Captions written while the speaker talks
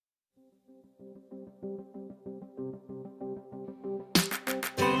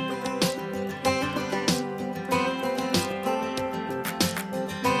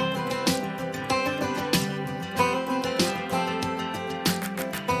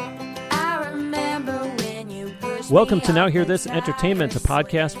Welcome to Now Hear This Entertainment, a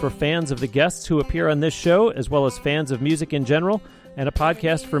podcast for fans of the guests who appear on this show, as well as fans of music in general, and a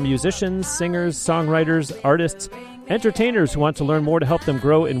podcast for musicians, singers, songwriters, artists, entertainers who want to learn more to help them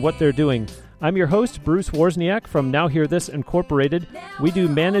grow in what they're doing. I'm your host, Bruce Wozniak from Now Hear This Incorporated. We do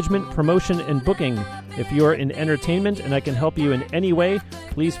management, promotion, and booking. If you're in entertainment and I can help you in any way,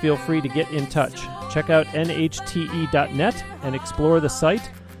 please feel free to get in touch. Check out NHTE.net and explore the site.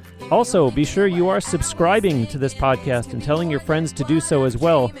 Also, be sure you are subscribing to this podcast and telling your friends to do so as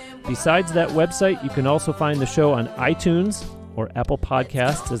well. Besides that website, you can also find the show on iTunes, or Apple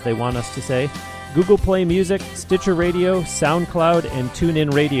Podcasts, as they want us to say, Google Play Music, Stitcher Radio, SoundCloud, and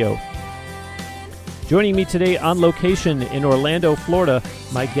TuneIn Radio. Joining me today on location in Orlando, Florida,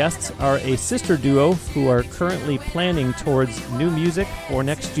 my guests are a sister duo who are currently planning towards new music for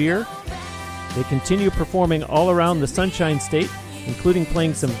next year. They continue performing all around the Sunshine State, including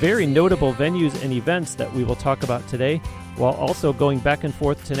playing some very notable venues and events that we will talk about today, while also going back and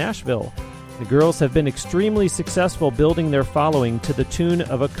forth to Nashville. The girls have been extremely successful building their following to the tune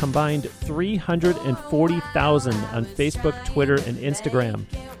of a combined 340,000 on Facebook, Twitter, and Instagram.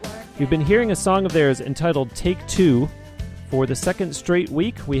 You've been hearing a song of theirs entitled Take Two. For the second straight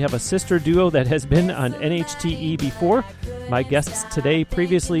week, we have a sister duo that has been on NHTE before. My guests today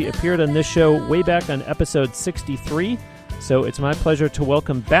previously appeared on this show way back on episode 63. So it's my pleasure to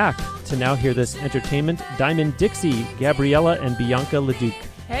welcome back to Now Hear This Entertainment, Diamond Dixie, Gabriella, and Bianca Leduc.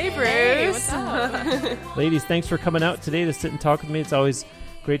 Hey, Bruce. Hey, what's up? Ladies, thanks for coming out today to sit and talk with me. It's always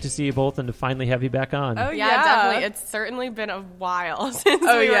great to see you both and to finally have you back on. Oh, Yeah, definitely. It's certainly been a while since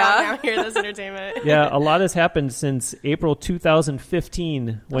we were on Now Hear This Entertainment. Yeah, a lot has happened since April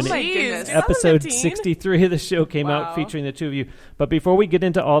 2015 when episode 63 of the show came out featuring the two of you. But before we get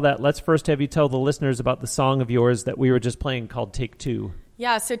into all that, let's first have you tell the listeners about the song of yours that we were just playing called Take Two.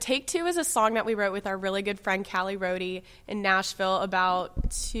 Yeah, so Take Two is a song that we wrote with our really good friend Callie Rohde in Nashville about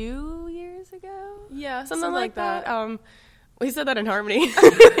 2 years ago. Yeah, something like that. We said that in harmony.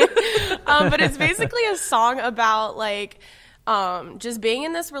 But it's basically a song about just being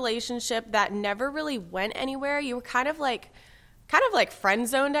in this relationship that never really went anywhere. You were kind of like friend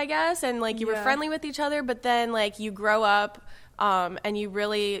zoned, I guess, and you were friendly with each other, but then you grow up and you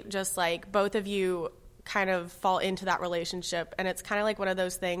really just both of you kind of fall into that relationship, and it's kind of one of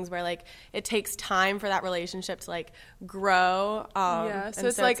those things where it takes time for that relationship to grow. So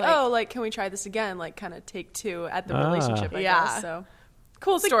it's can we try this again? Kind of take two at the relationship, I guess. So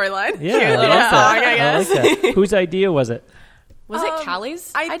cool storyline. Yeah, cute little song, I guess. I like that. Whose idea was it? Was it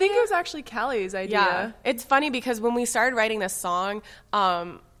Callie's I think it was actually Callie's idea. Yeah. It's funny because when we started writing this song,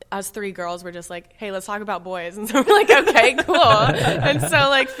 us three girls were just hey, let's talk about boys. And so we're okay, cool. And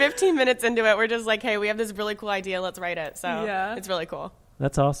so 15 minutes into it, we're just hey, we have this really cool idea. Let's write it. So it's really cool.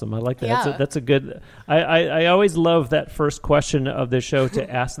 That's awesome. I like that. Yeah. That's a good, I always love that first question of the show to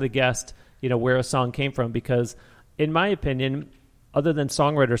ask the guest, where a song came from, because in my opinion, other than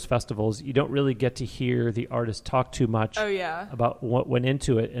songwriters festivals, you don't really get to hear the artist talk too much about what went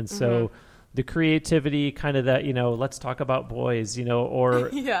into it. And so the creativity, kind of that, let's talk about boys, or,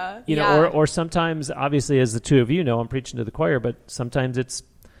 or sometimes, obviously, as the two of you know, I'm preaching to the choir, but sometimes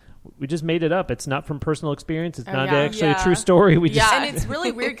we just made it up. It's not from personal experience. It's not actually a true story. And it's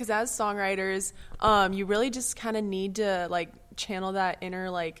really weird because as songwriters, you really just kind of need to channel that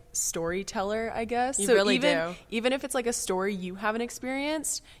inner storyteller, I guess. You really do. Even if it's a story you haven't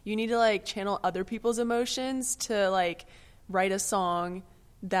experienced, you need to channel other people's emotions to write a song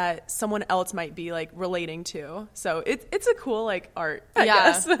that someone else might be relating to. So it's a cool art, I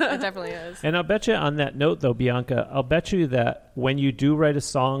guess. It definitely is. And I'll bet you on that note though, Bianca, I'll bet you that when you do write a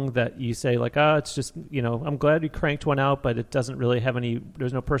song that you say it's just, I'm glad we cranked one out, but it doesn't really have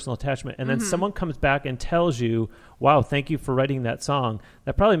there's no personal attachment. And then someone comes back and tells you, wow, thank you for writing that song.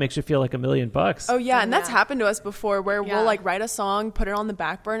 That probably makes you feel $1 million. Oh yeah. And that's happened to us before where we'll write a song, put it on the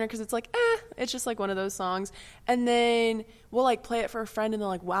back burner because it's it's just one of those songs. And then we'll play it for a friend and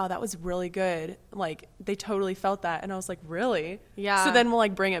they're wow, that was really good. They totally felt that. And I was really? Yeah. So then we'll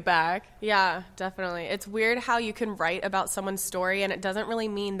bring it back. Yeah, definitely. It's weird how you can write about someone's story and it doesn't really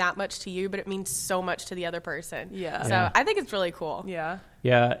mean that much to you, but it means so much to the other person. Yeah. So I think it's really cool. Yeah.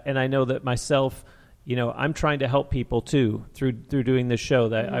 Yeah. And I know that myself, I'm trying to help people too through doing this show.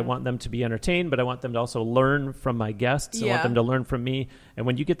 That I want them to be entertained, but I want them to also learn from my guests. I want them to learn from me. And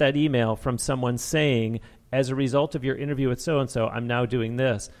when you get that email from someone saying, as a result of your interview with so-and-so, I'm now doing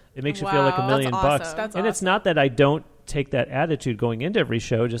this. It makes you feel like $1 million bucks. That's and awesome. It's not that I don't take that attitude going into every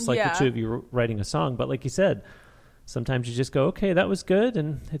show, just like the two of you writing a song. But like you said, sometimes you just go, okay, that was good,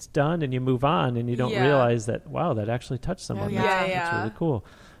 and it's done, and you move on, and you don't realize that, wow, that actually touched someone. That's really cool.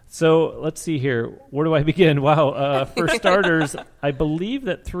 So let's see here. Where do I begin? Wow. For starters, I believe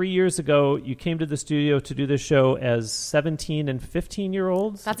that 3 years ago, you came to the studio to do this show as 17 and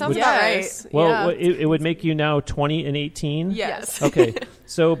 15-year-olds. That sounds about right. Well, it would make you now 20 and 18? Yes. Okay.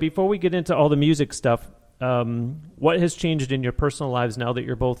 So before we get into all the music stuff, what has changed in your personal lives now that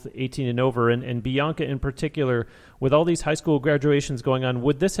you're both 18 and over? And Bianca in particular, with all these high school graduations going on,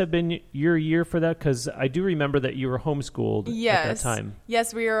 would this have been your year for that? Because I do remember that you were homeschooled at that time.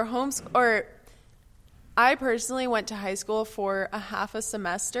 Yes, we were homeschooled. Or I personally went to high school for a half a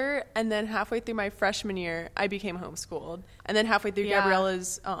semester, and then halfway through my freshman year, I became homeschooled. And then halfway through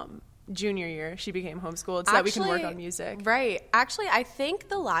Gabriella's junior year, she became homeschooled so that we can work on music. Right. Actually, I think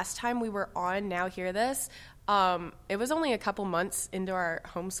the last time we were on Now Hear This, it was only a couple months into our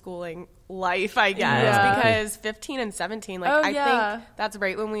homeschooling life, I guess, because 15 and 17, I think that's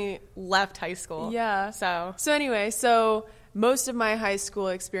right when we left high school. Yeah. So anyway, most of my high school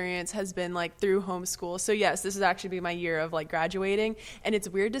experience has been through homeschool. So yes, this is actually be my year of graduating, and it's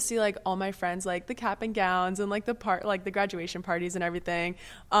weird to see all my friends the cap and gowns and the graduation parties and everything.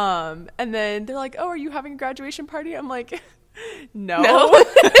 And then they're like, "Oh, are you having a graduation party?" I'm like, No.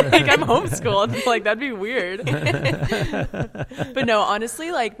 I'm homeschooled. That'd be weird. But no,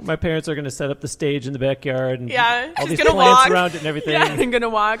 honestly, my parents are going to set up the stage in the backyard and all these plants walk around it and everything. Yeah, I'm going to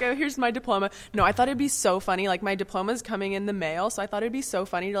walk. Oh, here's my diploma. No, I thought it'd be so funny. My diploma's coming in the mail, so I thought it'd be so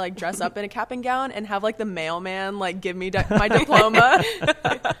funny to dress up in a cap and gown and have the mailman give me my diploma.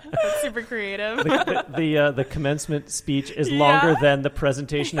 That's super creative. The commencement speech is longer than the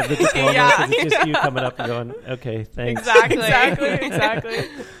presentation of the diploma because it's just you coming up and going, okay, thanks. Exactly.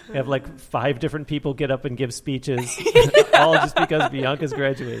 We have 5 different people get up and give speeches, all just because Bianca's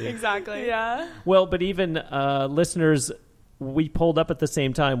graduating. Exactly. Yeah. Well, but even listeners, we pulled up at the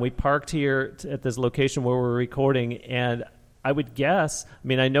same time. We parked here at this location where we're recording, and I would guess,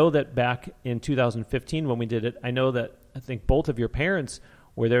 I know that back in 2015 when we did it, I think both of your parents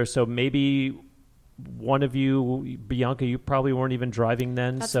were there, so maybe one of you, Bianca, you probably weren't even driving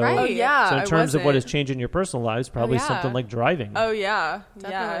then. That's right. Oh, yeah. So in terms of what has changed in your personal lives, probably something like driving. Oh, yeah.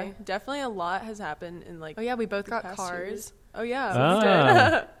 Definitely. Yeah. Definitely a lot has happened in oh, yeah. We both got cars. Oh,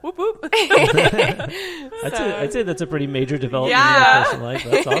 yeah. Whoop, whoop. I'd say that's a pretty major development in your personal life.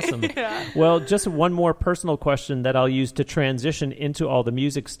 That's awesome. Well, just one more personal question that I'll use to transition into all the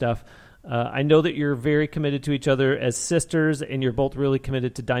music stuff. I know that you're very committed to each other as sisters, and you're both really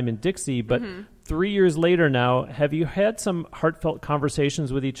committed to Diamond Dixie, but 3 years later now, have you had some heartfelt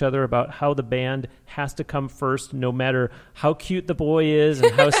conversations with each other about how the band has to come first, no matter how cute the boy is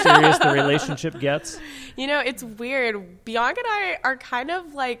and how serious the relationship gets? It's weird. Bianca and I are kind of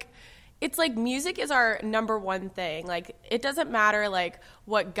it's music is our number one thing. It doesn't matter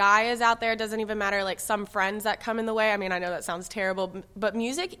what guy is out there. It doesn't even matter some friends that come in the way. I know that sounds terrible, but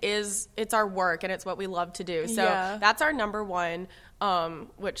music it's our work and it's what we love to do. So that's our number one,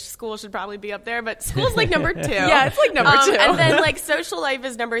 which school should probably be up there, but school's number 2. Yeah, it's number 2. And then social life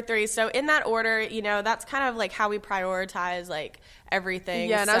is number 3. So in that order, that's kind of how we prioritize everything.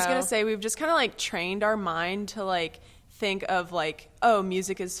 Yeah, and I was going to say we've just kind of trained our mind to think of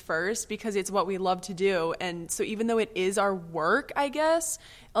music is first because it's what we love to do. And so even though it is our work, I guess,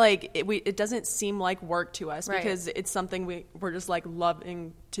 it doesn't seem like work to us because it's something we're just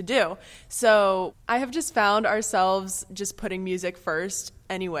loving to do. So I have just found ourselves just putting music first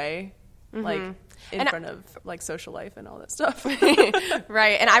anyway, in front of social life and all that stuff.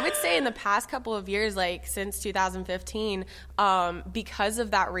 Right. And I would say in the past couple of years, since 2015, because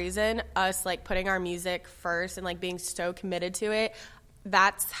of that reason, us putting our music first and being so committed to it,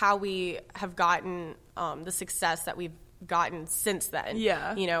 that's how we have gotten the success that we've gotten since then.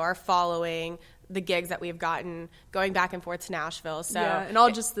 Yeah. Our following, the gigs that we've gotten, going back and forth to Nashville. So and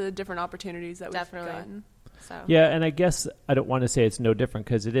all just the different opportunities that we've gotten. So. Yeah, and I guess I don't want to say it's no different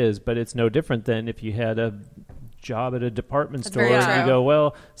because it is, but it's no different than if you had a job at a department store and you go,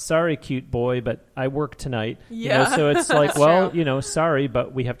 well, sorry, cute boy, but I work tonight. Yeah. So it's sorry,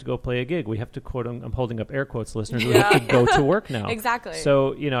 but we have to go play a gig. We have to quote, I'm holding up air quotes, listeners, we have to go to work now. Exactly.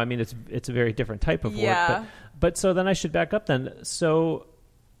 So, it's a very different type of work. But so then I should back up then. So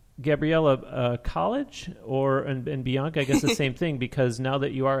Gabriella, college and Bianca, I guess the same thing, because now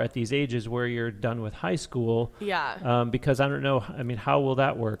that you are at these ages where you're done with high school, because I don't know, how will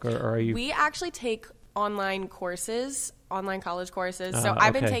that work, or are you? We actually take online college courses. So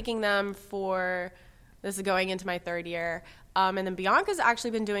I've been taking them for This is going into my 3rd year. And then Bianca's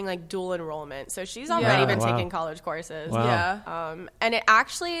actually been doing like dual enrollment. So she's already been taking college courses. Wow. Yeah. And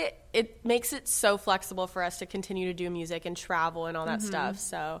it makes it so flexible for us to continue to do music and travel and all that stuff.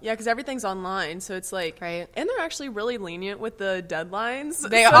 So yeah, because everything's online. So it's like, right. And they're actually really lenient with the deadlines.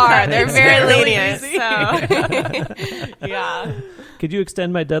 They are. They're very really lenient. easy. So yeah. Could you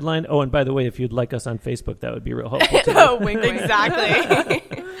extend my deadline? Oh, and by the way, if you'd like us on Facebook, that would be real helpful too. Oh, wink, wink. Exactly.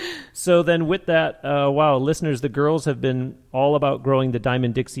 So then with that, wow, listeners, the girls have been all about growing the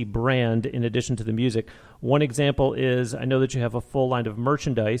Diamond Dixie brand in addition to the music. One example is, I know that you have a full line of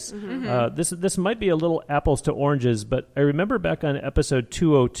merchandise. This might be a little apples to oranges, but I remember back on episode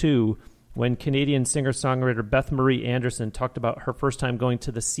 202 when Canadian singer-songwriter Beth Marie Anderson talked about her first time going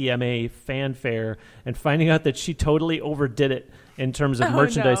to the CMA fanfare and finding out that she totally overdid it in terms of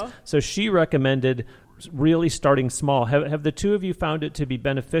merchandise. No. So she recommended really starting small. Have the two of you found it to be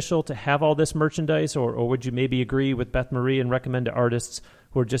beneficial to have all this merchandise, or would you maybe agree with Beth Marie and recommend to artists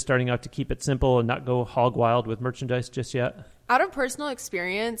who are just starting out to keep it simple and not go hog wild with merchandise just yet? Out of personal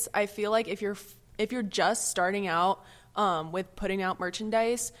experience, I feel like if you're just starting out with putting out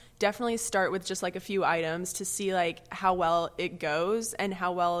merchandise, definitely start with just like a few items to see like how well it goes and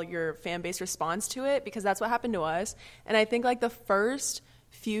how well your fan base responds to it, because that's what happened to us. And I think like the first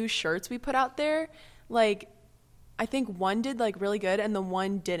few shirts we put out there, like I think one did like really good and the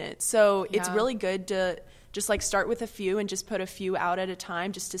one didn't. So it's really good to just like start with a few and just put a few out at a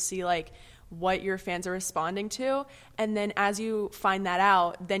time just to see like what your fans are responding to. And then as you find that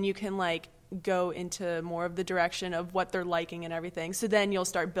out, then you can like go into more of the direction of what they're liking and everything. So then you'll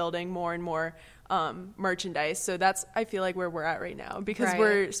start building more and more merchandise. So that's, I feel like, where we're at right now, because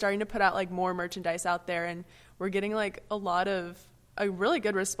we're starting to put out like more merchandise out there and we're getting like a really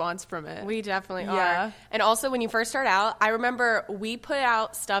good response from it. We definitely are. And also when you first start out, I remember we put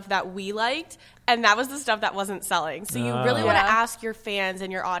out stuff that we liked, and that was the stuff that wasn't selling. So you really want to ask your fans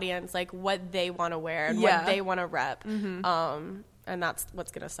and your audience like what they want to wear and what they want to rep. And that's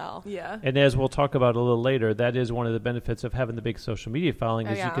what's going to sell. Yeah. And as we'll talk about a little later, that is one of the benefits of having the big social media following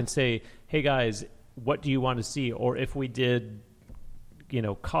is you can say, hey guys, what do you want to see? Or if we did,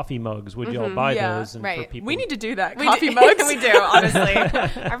 coffee mugs, would you all buy those? And for people, we need to do that. Coffee mugs. We do, honestly.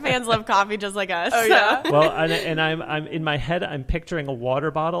 Our fans love coffee just like us. Oh, yeah. Well, and I'm in my head, I'm picturing a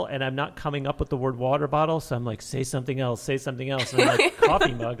water bottle, and I'm not coming up with the word water bottle, so I'm like, say something else. And I'm like,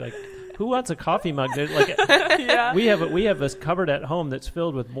 coffee mug, like, who wants a coffee mug? Like, we have this cupboard at home that's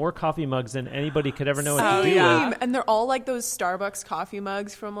filled with more coffee mugs than anybody could ever know what to do with. And they're all like those Starbucks coffee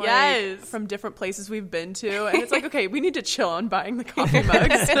mugs from from different places we've been to, and it's like, okay, we need to chill on buying the coffee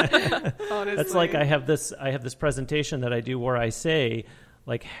mugs. Honestly, that's like I have this presentation that I do where I say,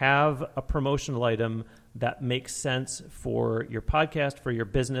 like, have a promotional item that makes sense for your podcast, for your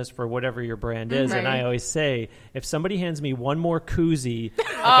business, for whatever your brand is. And I always say, if somebody hands me one more koozie,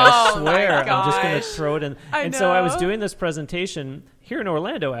 I swear I'm just going to throw it in. So I was doing this presentation here in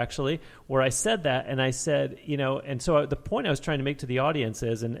Orlando, actually, where I said that. And I said, and so the point I was trying to make to the audience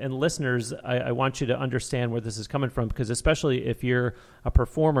is, and listeners, I want you to understand where this is coming from, because especially if you're a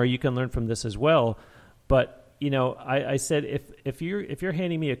performer, you can learn from this as well. But I said, if you're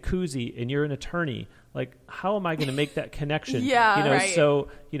handing me a koozie and you're an attorney, like, how am I going to make that connection? So,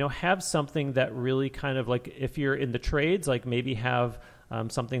 have something that really kind of like, if you're in the trades, like maybe have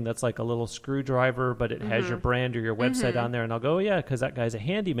something that's like a little screwdriver, but it has your brand or your website on there. And I'll go, because that guy's a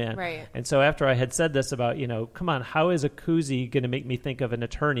handyman. Right. And so after I had said this about, come on, how is a koozie going to make me think of an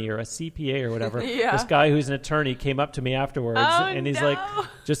attorney or a CPA or whatever? This guy who's an attorney came up to me afterwards and he's like,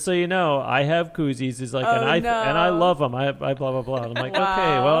 just so you know, I have koozies. He's like, and I love them. I blah, blah, blah. And I'm like,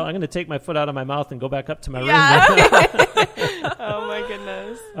 okay, well, I'm going to take my foot out of my mouth and go back up to my room. Oh my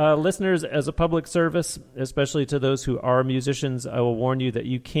goodness. Listeners, as a public service, especially to those who are musicians, I will warn you that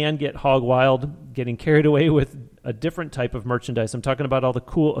you can get hog wild, getting carried away with a different type of merchandise. I'm talking about all the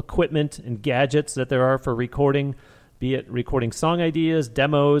cool equipment and gadgets that there are for recording, be it recording song ideas,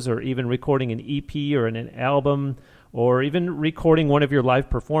 demos, or even recording an EP or an album, or even recording one of your live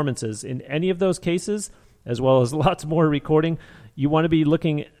performances. In any of those cases, as well as lots more recording, you want to be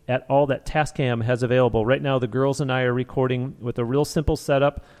looking at all that Tascam has available. Right now, the girls and I are recording with a real simple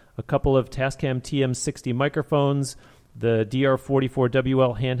setup, a couple of Tascam TM60 microphones, the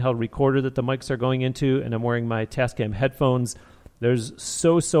DR44WL handheld recorder that the mics are going into, and I'm wearing my Tascam headphones. There's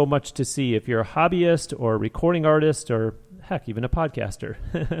so much to see. If you're a hobbyist or a recording artist or, heck, even a podcaster,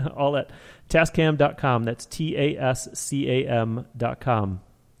 all at Tascam.com. That's TASCAM.com.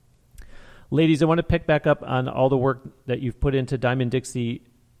 Ladies, I want to pick back up on all the work that you've put into Diamond Dixie,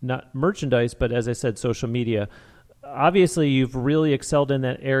 not merchandise, but as I said, social media. Obviously, you've really excelled in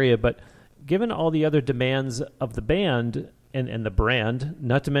that area, but given all the other demands of the band and the brand,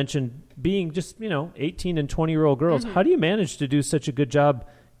 not to mention being just, 18 and 20-year-old girls, how do you manage to do such a good job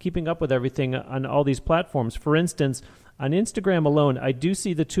keeping up with everything on all these platforms? For instance, on Instagram alone, I do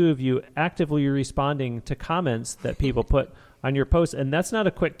see the two of you actively responding to comments that people put on your posts, and that's not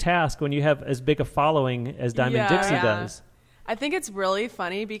a quick task when you have as big a following as Diamond Dixie does. I think it's really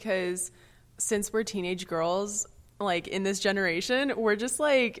funny because since we're teenage girls, like in this generation, we're just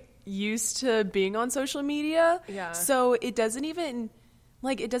like used to being on social media. Yeah. So it doesn't even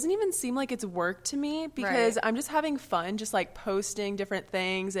seem like it's work to me because I'm just having fun, just like posting different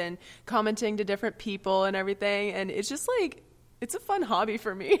things and commenting to different people and everything. And it's just like, it's a fun hobby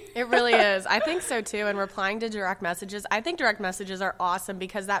for me. It really is. I think so too. And replying to direct messages, I think direct messages are awesome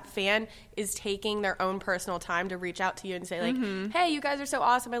because that fan is taking their own personal time to reach out to you and say like, hey, you guys are so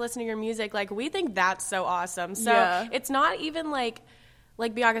awesome. I listen to your music. Like, we think that's so awesome. So it's not even like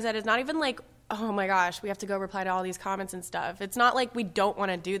Bianca said, it's not even like, oh my gosh, we have to go reply to all these comments and stuff. It's not like we don't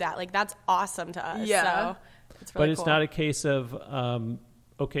want to do that. Like, that's awesome to us. Yeah. So it's really But it's not a case of,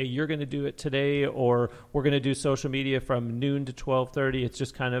 okay, you're going to do it today, or we're going to do social media from noon to 12:30. It's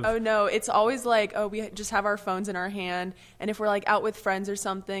just kind of... Oh, no. It's always like, we just have our phones in our hand. And if we're like out with friends or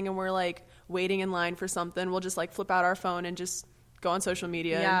something and we're like waiting in line for something, we'll just like flip out our phone and just go on social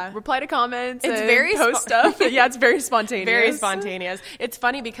media and reply to comments and very post stuff. Yeah, it's very spontaneous. Very spontaneous. It's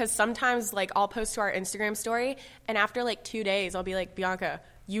funny because sometimes like I'll post to our Instagram story and after like 2 days I'll be like, Bianca,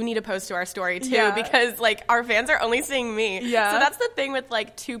 you need to post to our story too because like our fans are only seeing me. Yeah. So that's the thing with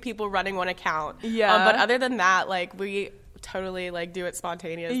like two people running one account. Yeah. But other than that, like we totally like do it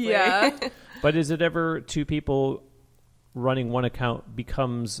spontaneously. Yeah. But is it ever two people running one account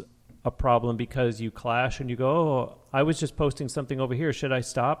becomes a problem because you clash and you go, oh, I was just posting something over here. Should I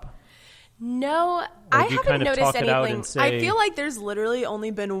stop? No, I haven't noticed anything. I feel like there's literally only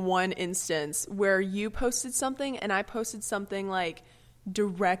been one instance where you posted something and I posted something like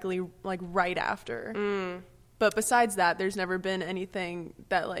directly like right after. But besides that, there's never been anything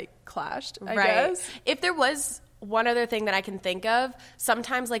that like clashed, I guess. If there was one other thing that I can think of,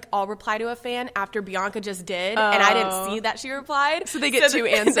 sometimes like I'll reply to a fan after Bianca just did and I didn't see that she replied. So they get two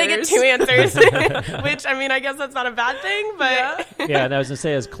answers. They get two answers. Which, I mean, I guess that's not a bad thing, but... Yeah, and I was going to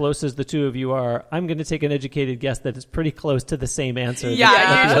say, as close as the two of you are, I'm going to take an educated guess that it's pretty close to the same answer.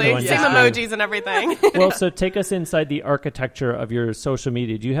 Yeah, usually. Same emojis and everything. Well, so take us inside the architecture of your social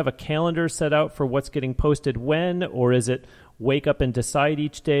media. Do you have a calendar set out for what's getting posted when, or is it wake up and decide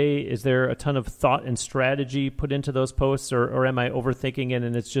each day? Is there a ton of thought and strategy put into those posts, or am I overthinking it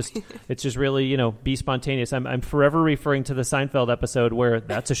and it's just really, be spontaneous? I'm forever referring to the Seinfeld episode where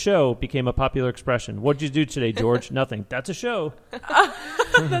that's a show became a popular expression. What'd you do today, George? Nothing. That's a show.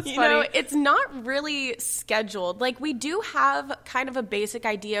 That's funny. It's not really scheduled. Like, we do have kind of a basic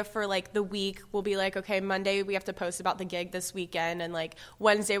idea for like the week. We'll be like, okay, Monday we have to post about the gig this weekend, and like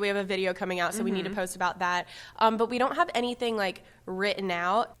Wednesday we have a video coming out, so we need to post about that. But we don't have anything like written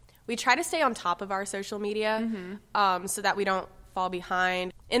out. We try to stay on top of our social media so that we don't fall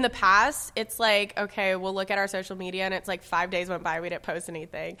behind. In the past, it's like, okay, we'll look at our social media and it's like 5 days went by, we didn't post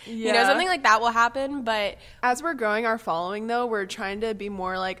anything. Yeah. Something like that will happen. But as we're growing our following, though, we're trying to be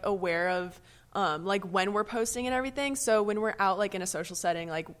more like aware of like when we're posting and everything. So when we're out like in a social setting,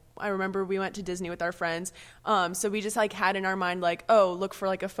 like I remember we went to Disney with our friends. So we just like had in our mind like, oh, look for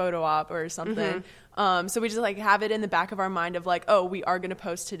like a photo op or something. So we just like have it in the back of our mind of like, oh, we are going to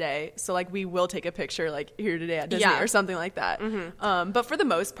post today. So like we will take a picture like here today at Disney or something like that. But for the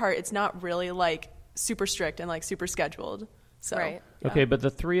most part, it's not really like super strict and like super scheduled. So, Okay, but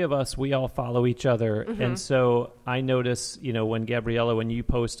the three of us, we all follow each other. And so I notice, when Gabriella, when you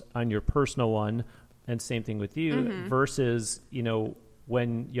post on your personal one, and same thing with you, versus,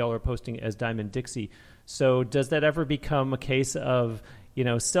 when y'all are posting as Diamond Dixie. So does that ever become a case of,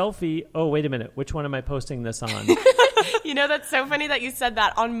 selfie, oh, wait a minute, which one am I posting this on? That's so funny that you said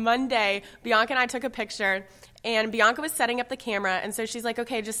that. On Monday, Bianca and I took a picture, and Bianca was setting up the camera, and so she's like,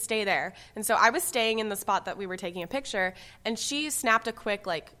 okay, just stay there. And so I was staying in the spot that we were taking a picture, and she snapped a quick,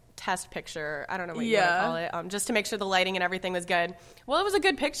 like, test picture. I don't know what you want to call it, just to make sure the lighting and everything was good. Well, it was a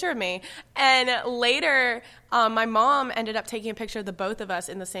good picture of me. And later, my mom ended up taking a picture of the both of us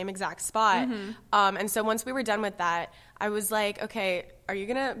in the same exact spot. And so once we were done with that, I was like, okay, are you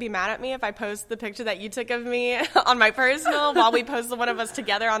going to be mad at me if I post the picture that you took of me on my personal while we post the one of us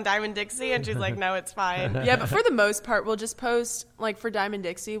together on Diamond Dixie? And she's like, no, it's fine. Yeah, but for the most part, we'll just post, like for Diamond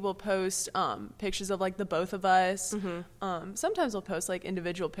Dixie, we'll post pictures of like the both of us. Sometimes we'll post like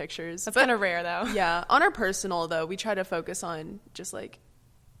individual pictures. That's kind of rare though. Yeah. On our personal though, we try to focus on just like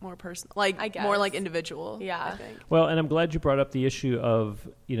more personal, like I guess. more like individual. Yeah. I think. Well, and I'm glad you brought up the issue of,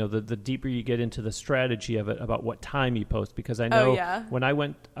 the deeper you get into the strategy of it, about what time you post, because I know when I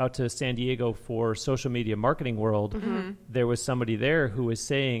went out to San Diego for Social Media Marketing World, there was somebody there who was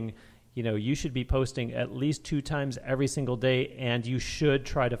saying, you should be posting at least 2 times every single day, and you should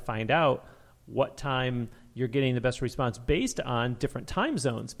try to find out what time you're getting the best response based on different time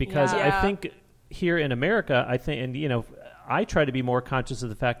zones. Because I think here in America, I try to be more conscious of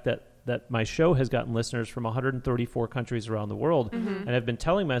the fact that my show has gotten listeners from 134 countries around the world. And I've been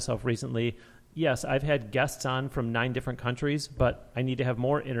telling myself recently, yes, I've had guests on from 9 different countries, but I need to have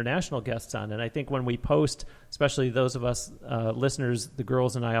more international guests on. And I think when we post, especially those of us listeners, the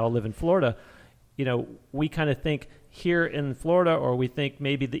girls and I all live in Florida, we kind of think here in Florida, or we think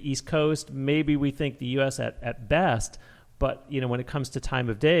maybe the East Coast, maybe we think the U.S. at best. But, when it comes to time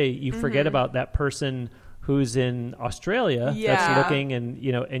of day, you forget about that person who's in Australia that's looking,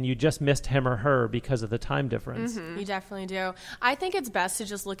 and you just missed him or her because of the time difference. You definitely do. I think it's best to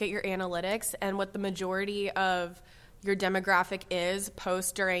just look at your analytics and what the majority of your demographic is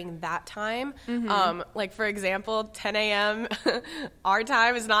post during that time. Like, for example, 10 a.m. our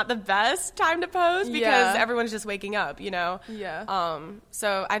time is not the best time to post because everyone's just waking up,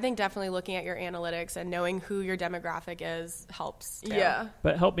 So I think definitely looking at your analytics and knowing who your demographic is helps too.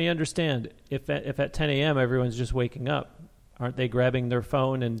 But help me understand, if at 10 a.m. everyone's just waking up, aren't they grabbing their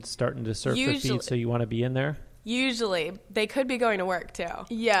phone and starting to surf the feed, so you want to be in there? Usually. They could be going to work too.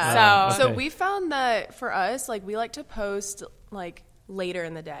 So we found that for us, like, we like to post like later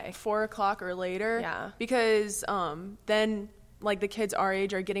in the day, 4:00 or later. Yeah. Because then like the kids our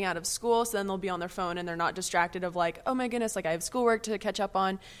age are getting out of school, so then they'll be on their phone and they're not distracted of like, oh my goodness, like I have schoolwork to catch up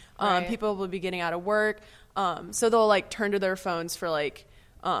on. People will be getting out of work. So they'll like turn to their phones for like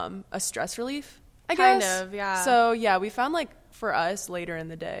a stress relief, I guess. Kind of, yeah. So yeah, we found like for us later in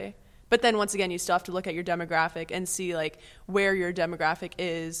the day. But then once again, you still have to look at your demographic and see like where your demographic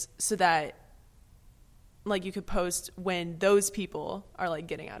is, so that like you could post when those people are like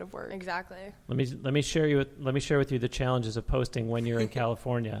getting out of work. Exactly. Let me share with you the challenges of posting when you're in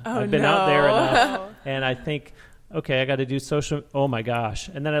California. I've been out there enough, and I think, okay, I got to do social. Oh my gosh!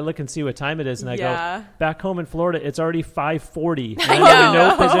 And then I look and see what time it is, and I go back home in Florida. It's already 5:40. I'm in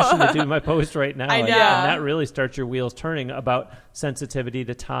no position to do my post right now. I know. And that really starts your wheels turning about sensitivity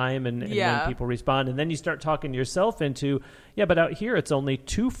to time and when people respond. And then you start talking yourself into, but out here it's only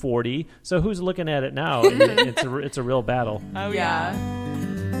 2:40. So who's looking at it now? And it's a real battle. Oh yeah.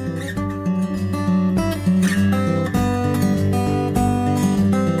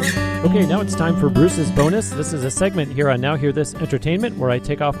 Okay, now it's time for Bruce's Bonus. This is a segment here on Now Hear This Entertainment where I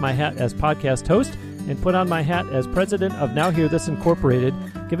take off my hat as podcast host and put on my hat as president of Now Hear This Incorporated,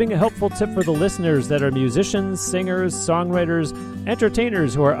 giving a helpful tip for the listeners that are musicians, singers, songwriters,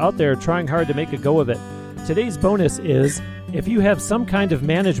 entertainers who are out there trying hard to make a go of it. Today's bonus is, if you have some kind of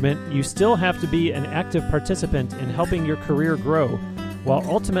management, you still have to be an active participant in helping your career grow. While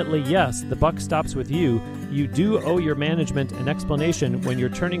ultimately, yes, the buck stops with you, you do owe your management an explanation when you're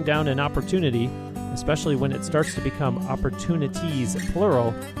turning down an opportunity, especially when it starts to become opportunities,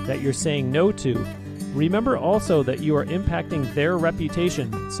 plural, that you're saying no to. Remember also that you are impacting their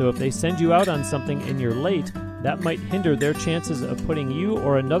reputation, so if they send you out on something and you're late, that might hinder their chances of putting you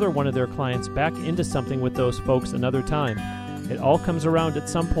or another one of their clients back into something with those folks another time. It all comes around at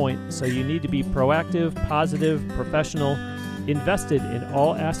some point, so you need to be proactive, positive, professional, invested in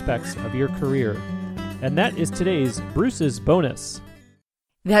all aspects of your career. And that is today's Bruce's Bonus.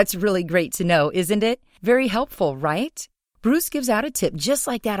 That's really great to know, isn't it? Very helpful, right? Bruce gives out a tip just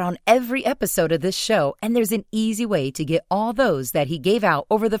like that on every episode of this show, and there's an easy way to get all those that he gave out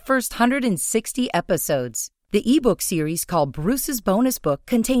over the first 160 episodes. The ebook series called Bruce's Bonus Book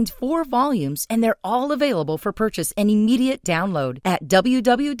contains 4 volumes, and they're all available for purchase and immediate download at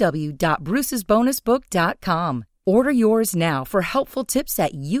www.brucesbonusbook.com. Order yours now for helpful tips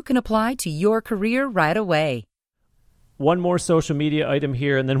that you can apply to your career right away. One more social media item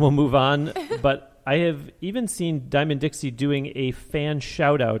here, and then we'll move on. But I have even seen Diamond Dixie doing a fan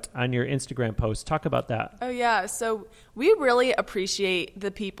shout-out on your Instagram post. Talk about that. Oh, yeah. So we really appreciate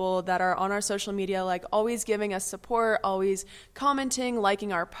the people that are on our social media, like always giving us support, always commenting,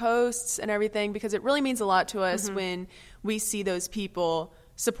 liking our posts and everything, because it really means a lot to us when we see those people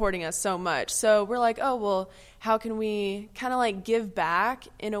supporting us so much. So we're like, oh, well, how can we kind of like give back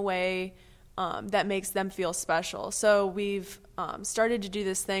in a way that makes them feel special? So we've started to do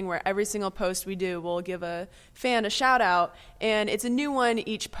this thing where every single post we do, we'll give a fan a shout out, and it's a new one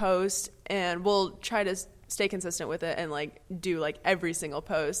each post, and we'll try to stay consistent with it and like do like every single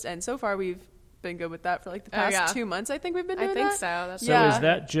post. And so far we've been good with that for like the past 2 months. I think we've been doing that. I think so. So is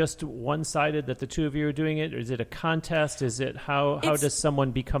that just one-sided that the two of you are doing it? Or is it a contest? Is it how does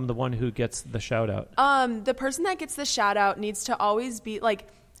someone become the one who gets the shout out? The person that gets the shout out needs to always be like,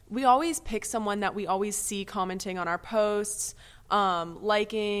 we always pick someone that we always see commenting on our posts,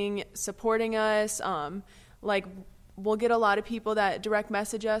 liking, supporting us. Like we'll get a lot of people that direct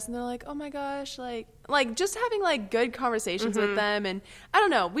message us and they're like, oh my gosh, like just having like good conversations with them. And I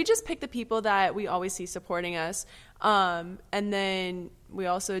don't know, we just pick the people that we always see supporting us. And then we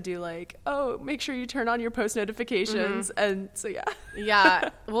also do like, oh, make sure you turn on your post notifications. And so, yeah,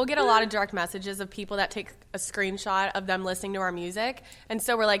 we'll get a lot of direct messages of people that take a screenshot of them listening to our music. And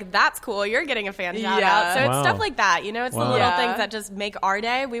so we're like, that's cool. You're getting a fan shout out. So it's stuff like that. You know, it's the little things that just make our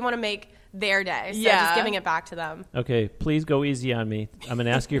day. We want to make their day. So just giving it back to them. Okay, please go easy on me. I'm going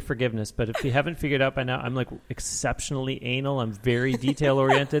to ask your forgiveness, but if you haven't figured out by now, I'm like exceptionally anal. I'm very detail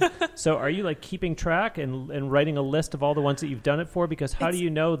oriented. So are you like keeping track and writing a list of all the ones that you've done it for? Because how do you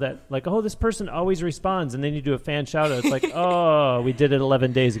know that like, oh, this person always responds and then you do a fan shout out. It's like, oh, we did it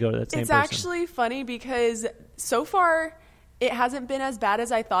 11 days ago to that same person. It's actually funny because so far it hasn't been as bad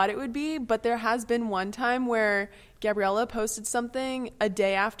as I thought it would be, but there has been one time where Gabriella posted something a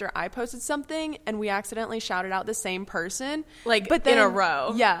day after I posted something, and we accidentally shouted out the same person. But then, in a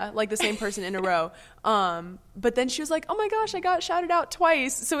row. Yeah, like the same person in a row. But then she was like, oh my gosh, I got shouted out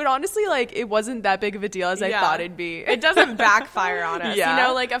twice. So it honestly, like, it wasn't that big of a deal as I thought it'd be. It doesn't backfire on us. Yeah. You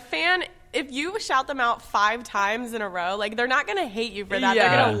know, like a fan, if you shout them out 5 times in a row, like they're not going to hate you for that. Yeah.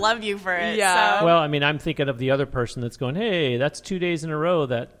 They're going to love you for it. Yeah. So. Well, I mean, I'm thinking of the other person that's going, hey, that's 2 days in a row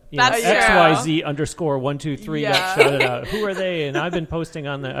that That's XYZ _123 got shouted out. Who are they? And I've been posting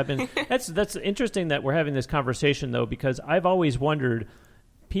on the. That's interesting that we're having this conversation though, because I've always wondered,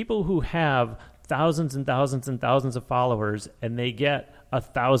 people who have thousands and thousands and thousands of followers and they get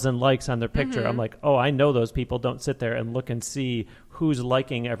 1,000 likes on their picture. I'm like, oh, I know those people don't sit there and look and see who's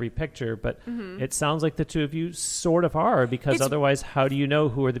liking every picture. But it sounds like the two of you sort of are, because otherwise, how do you know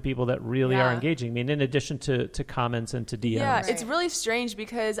who are the people that really are engaging? I mean, in addition to comments and to DMs. Yeah, it's really strange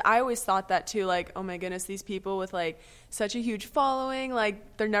because I always thought that too, like, oh my goodness, these people with like such a huge following,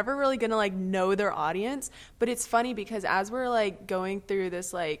 like they're never really going to like know their audience. But it's funny because as we're like going through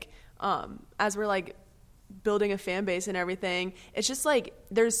this, like, as we're like building a fan base and everything, it's just like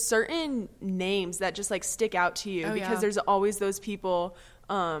there's certain names that just like stick out to you because there's always those people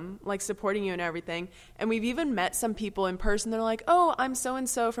like supporting you and everything. And we've even met some people in person. They're like, oh, I'm so and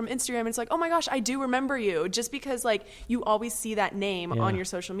so from Instagram. And it's like, oh my gosh, I do remember you, just because like you always see that name on your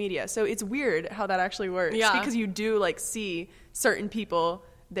social media. So it's weird how that actually works because you do like see certain people.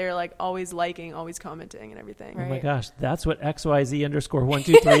 They're like always liking, always commenting and everything. Oh my gosh, that's what XYZ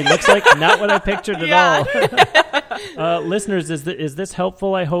 _123 looks like. Not what I pictured at all. Listeners, is this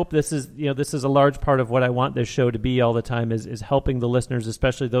helpful? I hope this is a large part of what I want this show to be all the time is helping the listeners,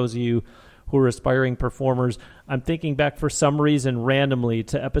 especially those of you who are aspiring performers. I'm thinking back for some reason randomly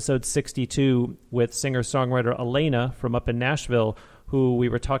to episode 62 with singer-songwriter Elena from up in Nashville, who we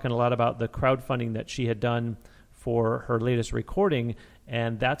were talking a lot about the crowdfunding that she had done for her latest recording.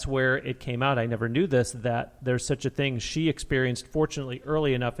 And that's where it came out. I never knew this, that there's such a thing she experienced, fortunately,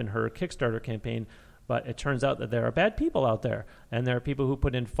 early enough in her Kickstarter campaign. But it turns out that there are bad people out there, and there are people who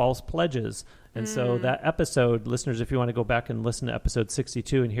put in false pledges. And so that episode, listeners, if you want to go back and listen to episode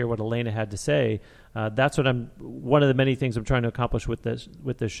 62 and hear what Elena had to say, that's what one of the many things I'm trying to accomplish with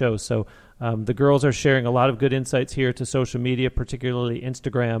this show. So the girls are sharing a lot of good insights here to social media, particularly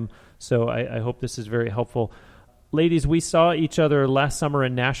Instagram. So I hope this is very helpful. Ladies, we saw each other last summer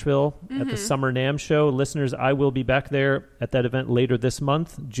in Nashville at the Summer NAMM show. Listeners, I will be back there at that event later this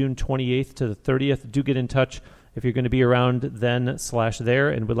month, June 28th to the 30th. Do get in touch if you're going to be around then/there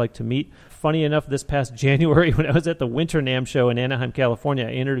and would like to meet. Funny enough, this past January when I was at the Winter NAMM show in Anaheim, California,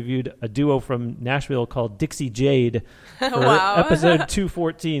 I interviewed a duo from Nashville called Dixie Jade for episode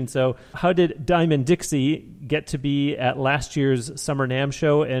 214. So how did Diamond Dixie get to be at last year's Summer NAMM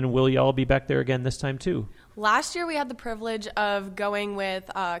show, and will y'all be back there again this time too? Last year, we had the privilege of going with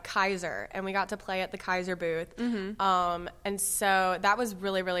Kaiser, and we got to play at the Kaiser booth. And so that was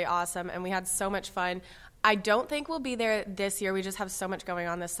really, really awesome, and we had so much fun. I don't think we'll be there this year. We just have so much going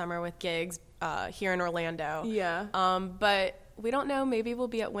on this summer with gigs here in Orlando. Yeah. But we don't know. Maybe we'll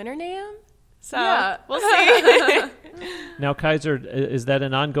be at Winter NAMM. So we'll see. Now, Kaiser, is that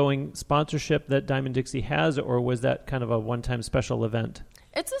an ongoing sponsorship that Diamond Dixie has, or was that kind of a one-time special event?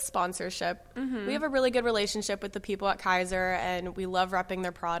 It's a sponsorship. We have a really good relationship with the people at Kaiser, and we love repping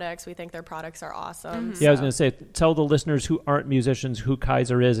their products. We think their products are awesome. Yeah, I was going to say, tell the listeners who aren't musicians who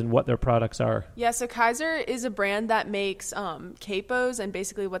Kaiser is and what their products are. Yeah, so Kaiser is a brand that makes capos, and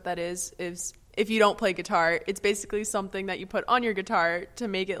basically what that is if you don't play guitar, it's basically something that you put on your guitar to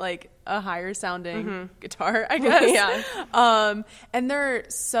make it like a higher sounding guitar, I guess. And they're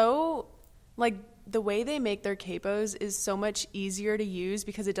so like, the way they make their capos is so much easier to use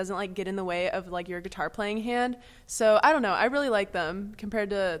because it doesn't like get in the way of like your guitar playing hand. So I don't know, I really like them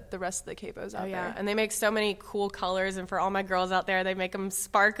compared to the rest of the capos out there. And they make so many cool colors, and for all my girls out there, they make them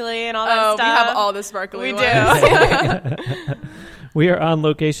sparkly and all that stuff. We have all the sparkly ones. We do. We are on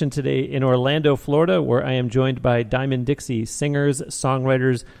location today in Orlando, Florida, where I am joined by Diamond Dixie singers,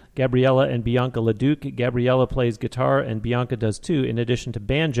 songwriters, Gabriella and Bianca LeDuc. Gabriella plays guitar, and Bianca does too, in addition to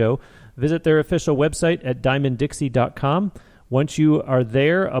banjo. Visit their official website at diamonddixie.com. Once you are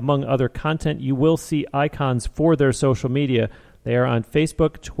there, among other content, you will see icons for their social media. They are on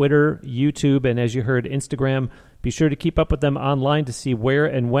Facebook, Twitter, YouTube, and as you heard, Instagram. Be sure to keep up with them online to see where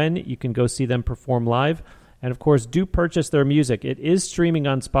and when you can go see them perform live. And, of course, do purchase their music. It is streaming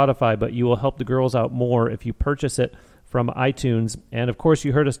on Spotify, but you will help the girls out more if you purchase it from iTunes. And, of course,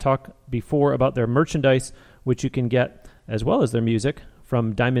 you heard us talk before about their merchandise, which you can get, as well as their music,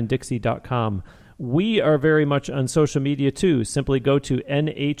 from diamonddixie.com. We are very much on social media, too. Simply go to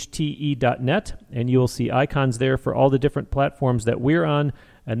NHTE.net, and you will see icons there for all the different platforms that we're on.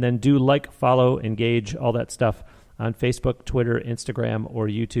 And then do like, follow, engage, all that stuff on Facebook, Twitter, Instagram, or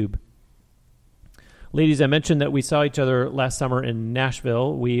YouTube. Ladies, I mentioned that we saw each other last summer in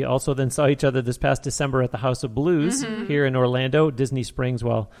Nashville. We also then saw each other this past December at the House of Blues here in Orlando, Disney Springs,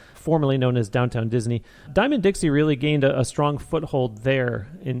 well, formerly known as Downtown Disney. Diamond Dixie really gained a strong foothold there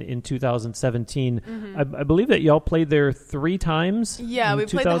in 2017. I believe that y'all played there 3 times. Yeah, we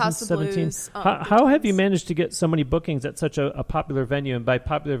played the House of Blues. How have you managed to get so many bookings at such a popular venue? And by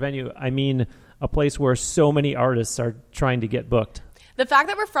popular venue, I mean a place where so many artists are trying to get booked. The fact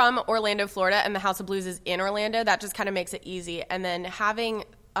that we're from Orlando, Florida, and the House of Blues is in Orlando, that just kind of makes it easy. And then having,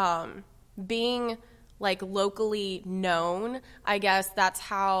 being like locally known, I guess that's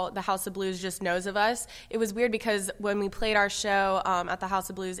how the House of Blues just knows of us. It was weird because when we played our show at the House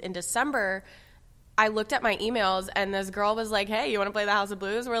of Blues in December, I looked at my emails and this girl was like, hey, you want to play the House of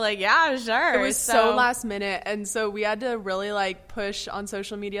Blues? We're like, yeah, sure. It was so last minute. And so we had to really like push on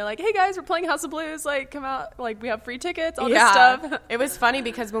social media, like, hey guys, we're playing House of Blues. Like, come out. Like, we have free tickets, all this stuff. It was funny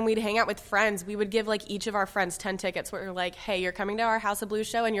because when we'd hang out with friends, we would give like each of our friends 10 tickets. We're like, hey, you're coming to our House of Blues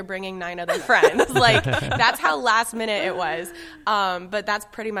show and you're bringing 9 other friends. Like, that's how last minute it was. But that's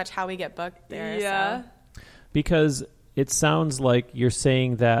pretty much how we get booked there. Yeah. So. Because it sounds like you're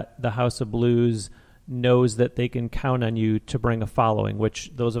saying that the House of Blues knows that they can count on you to bring a following, which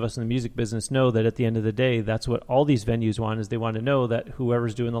those of us in the music business know that at the end of the day, that's what all these venues want, is they want to know that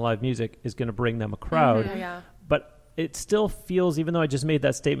whoever's doing the live music is going to bring them a crowd. But it still feels, even though I just made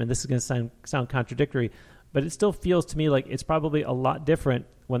that statement, this is going to sound contradictory, but it still feels to me like it's probably a lot different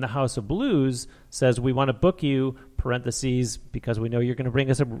when the House of Blues says, we want to book you, parentheses, because we know you're going to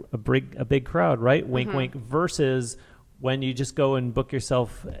bring us a big crowd, right? Wink, wink, versus when you just go and book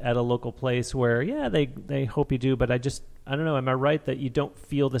yourself at a local place where, yeah, they hope you do, but I don't know, am I right that you don't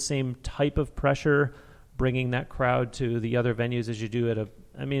feel the same type of pressure bringing that crowd to the other venues as you do at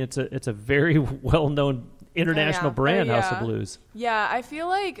it's a very well-known international brand, House of Blues. Yeah, I feel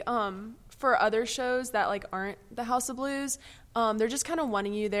like for other shows that like aren't the House of Blues, they're just kind of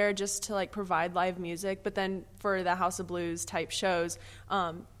wanting you there just to like provide live music, but then for the House of Blues type shows,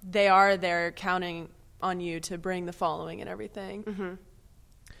 they are there counting on you to bring the following and everything.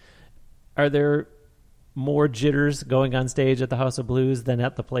 Are there more jitters going on stage at the House of Blues than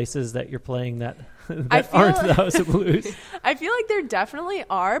at the places that you're playing that aren't the House of Blues? I feel like there definitely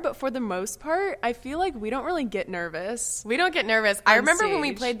are, but for the most part, I feel like we don't really get nervous. We don't get nervous. I remember when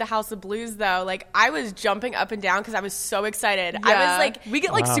we played the House of Blues, though, like I was jumping up and down because I was so excited. Yeah. I was like, we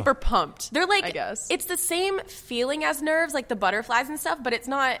get like super pumped. They're like, I guess it's the same feeling as nerves, like the butterflies and stuff, but it's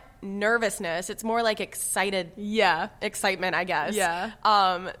not nervousness. It's more like excitement, I guess.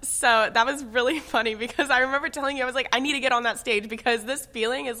 So that was really funny because I remember telling you, I was like, I need to get on that stage because this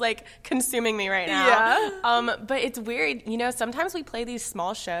feeling is like consuming me right now. But it's weird, sometimes we play these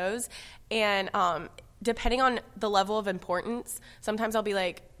small shows and depending on the level of importance, sometimes I'll be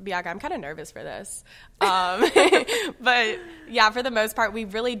like, Bianca, I'm kind of nervous for this. But yeah, for the most part, we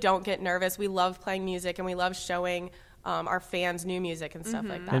really don't get nervous. We love playing music and we love showing our fans new music and stuff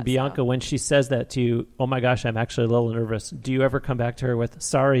like that. And Bianca, when she says that to you, oh my gosh, I'm actually a little nervous, do you ever come back to her with,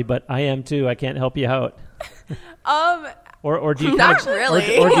 sorry, but I am too, I can't help you out? Or do you Not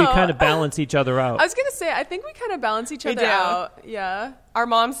really. or do you kind of balance each other out? I was gonna say, I think we kind of balance each other out. Yeah. Our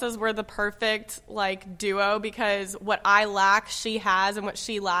mom says we're the perfect duo because what I lack, she has, and what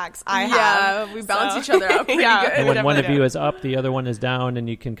she lacks, I have. Yeah, we balance each other out pretty good. And when one of you is up, the other one is down, and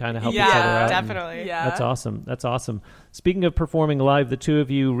you can kind of help each other out. Definitely. Yeah, that's awesome. That's awesome. Speaking of performing live, the two of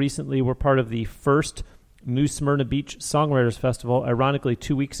you recently were part of the first New Smyrna Beach Songwriters Festival. Ironically,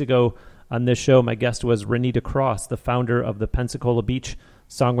 2 weeks ago on this show, my guest was Renita Cross, the founder of the Pensacola Beach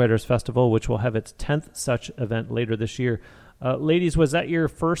Songwriters Festival, which will have its 10th such event later this year. Ladies, was that your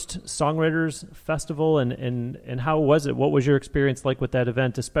first Songwriters Festival, and how was it? What was your experience like with that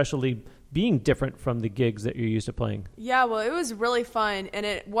event, especially being different from the gigs that you're used to playing? Yeah, well, it was really fun, and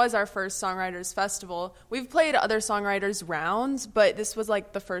it was our first Songwriters Festival. We've played other Songwriters rounds, but this was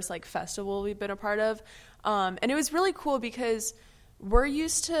the first festival we've been a part of, and it was really cool because we're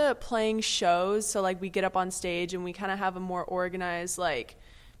used to playing shows, so we get up on stage and we kind of have a more organized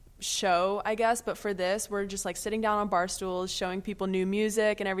show, I guess, but for this we're just sitting down on bar stools showing people new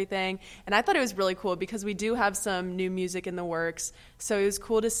music and everything, and I thought it was really cool because we do have some new music in the works, so it was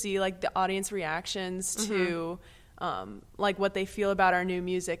cool to see the audience reactions to what they feel about our new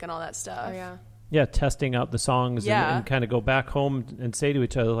music and all that stuff. Yeah, testing out the songs and kind of go back home and say to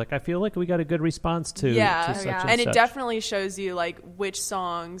each other, I feel like we got a good response to such and and such. It definitely shows you which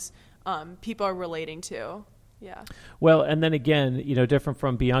songs people are relating to. Yeah. Well, and then again, different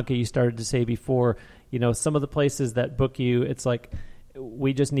from Bianca, you started to say before, some of the places that book you, it's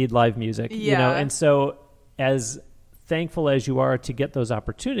we just need live music, and so as thankful as you are to get those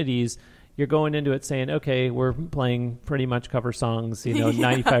opportunities, you're going into it saying, okay, we're playing pretty much cover songs,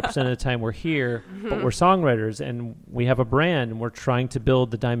 95% of the time we're here, but we're songwriters and we have a brand and we're trying to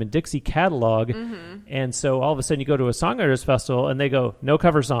build the Diamond Dixie catalog. And so all of a sudden you go to a Songwriters Festival and they go, no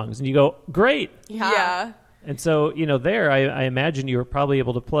cover songs. And you go, great. Yeah. And so, there, I imagine you were probably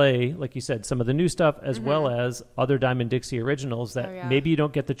able to play, like you said, some of the new stuff as well as other Diamond Dixie originals that maybe you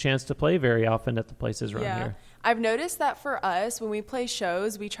don't get the chance to play very often at the places around here. I've noticed that for us, when we play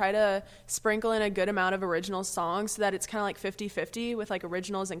shows, we try to sprinkle in a good amount of original songs so that it's kind of 50-50 with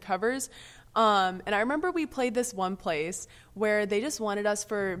originals and covers. And I remember we played this one place where they just wanted us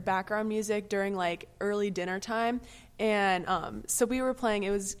for background music during early dinner time. And so we were playing, it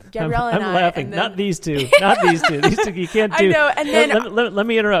was Gabriella and I. I'm laughing. And then, not these two. Not these two. These two you can't do. I know. And then let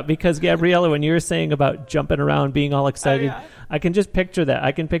me interrupt because Gabriella, when you were saying about jumping around, being all excited, I can just picture that.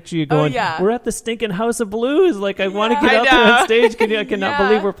 I can picture you going, we're at the stinking House of Blues. I want to get out there on stage. I cannot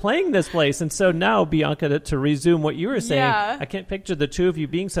believe we're playing this place. And so now, Bianca, to resume what you were saying, I can't picture the two of you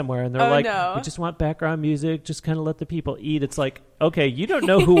being somewhere and they're we just want background music, just kind of let the people eat. It's okay, you don't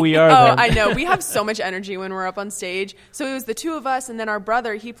know who we are then. I know. We have so much energy when we're up on stage. So it was the two of us, and then our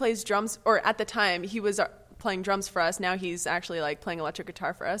brother, he plays drums, or at the time, he was playing drums for us. Now he's actually playing electric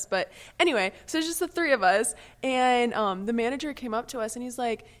guitar for us. But anyway, so it's just the three of us, and the manager came up to us, and he's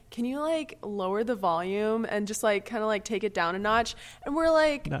like, can you lower the volume and just kind of take it down a notch? And we're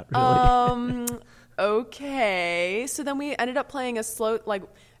like, not really. Okay. So then we ended up playing a slow,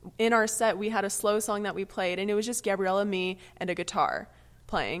 in our set, we had a slow song that we played, and it was just Gabriella, me, and a guitar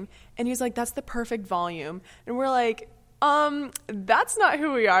playing. And he was like, that's the perfect volume. And we're like, that's not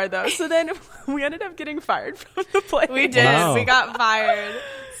who we are, though. So then we ended up getting fired from the place. We did. Wow. We got fired.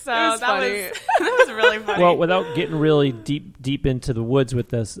 So that was really funny. Well, without getting really deep into the woods with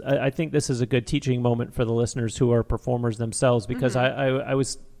this, I think this is a good teaching moment for the listeners who are performers themselves, because I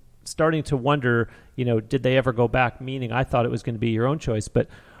was starting to wonder, did they ever go back? Meaning I thought it was going to be your own choice, but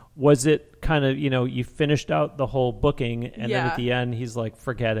was it kind of, you finished out the whole booking and then at the end he's like,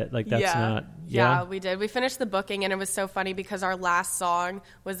 forget it. That's not. Yeah, we did. We finished the booking and it was so funny because our last song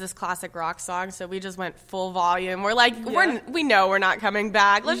was this classic rock song. So we just went full volume. We're like, we know we're not coming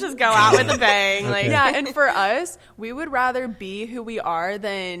back. Let's just go out with a bang. Okay. And for us, we would rather be who we are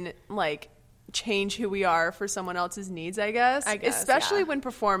than change who we are for someone else's needs, I guess. Especially when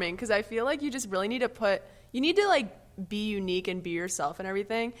performing, because I feel like you just really need to be unique and be yourself and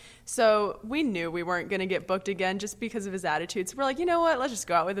everything. So we knew we weren't going to get booked again just because of his attitude. So we're like, you know what? Let's just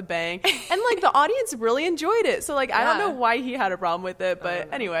go out with a bang. And the audience really enjoyed it. So I don't know why he had a problem with it,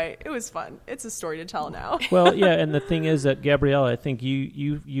 but anyway, it was fun. It's a story to tell now. Well, yeah, and the thing is that Gabriella, I think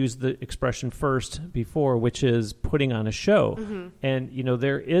you used the expression first before, which is putting on a show. And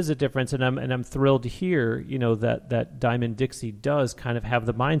there is a difference, and I'm thrilled to hear that Diamond Dixie does kind of have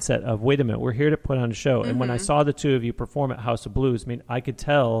the mindset of, wait a minute, we're here to put on a show. And when I saw the two of you perform at House of Blues, I could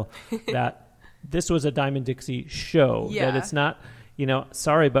tell that this was a Diamond Dixie show. That it's not,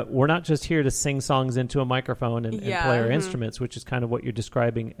 sorry, but we're not just here to sing songs into a microphone and play our instruments, which is kind of what you're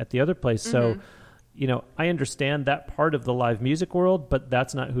describing at the other place. So I understand that part of the live music world, but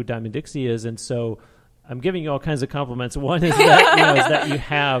that's not who Diamond Dixie is. And so I'm giving you all kinds of compliments. One is that, is that you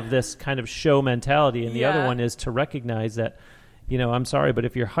have this kind of show mentality. And the other one is to recognize that, I'm sorry, but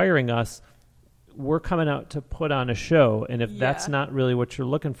if you're hiring us, we're coming out to put on a show. And if that's not really what you're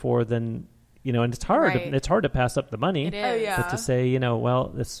looking for, then, and it's hard. Right. It's hard to pass up the money. It is. But to say, well,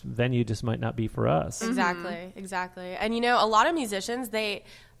 this venue just might not be for us. Exactly. And, a lot of musicians, they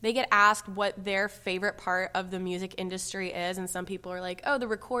get asked what their favorite part of the music industry is, and some people are like, oh, the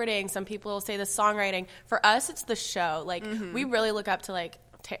recording. Some people say the songwriting. For us, it's the show. Like, we really look up to, like,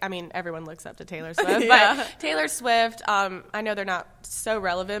 everyone looks up to Taylor Swift, but Taylor Swift, I know they're not so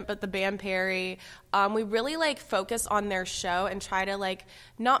relevant, but the band Perry, we really, like, focus on their show and try to, like,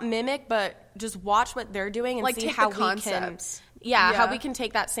 not mimic, but just watch what they're doing and like see take how the we concepts. can, how we can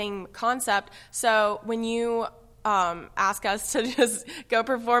take that same concept. So when you ask us to just go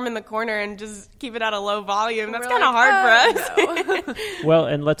perform in the corner and just keep it at a low volume, that's kind of hard for us. Well,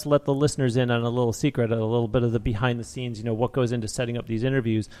 and let's let the listeners in on a little secret, a little bit of the behind the scenes, what goes into setting up these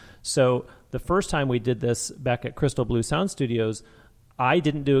interviews. So the first time we did this back at Crystal Blue Sound Studios, I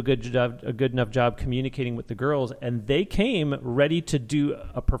didn't do a good enough job communicating with the girls, and they came ready to do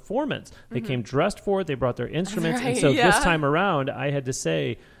a performance. They came dressed for it. They brought their instruments. And so this time around, I had to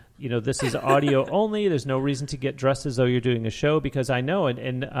say, this is audio only. There's no reason to get dressed as though you're doing a show, because I know.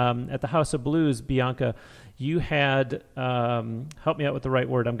 And at the House of Blues, Bianca, you had, help me out with the right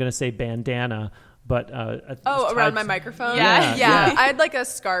word. I'm going to say bandana. But around my microphone? Yeah. I had like a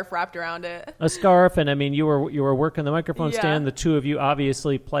scarf wrapped around it. A scarf, and I mean, you were working the microphone stand. The two of you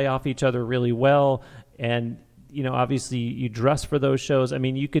obviously play off each other really well, and obviously you dress for those shows. I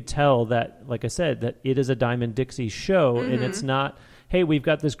mean, you could tell that, like I said, that it is a Diamond Dixie show, and it's not, hey, we've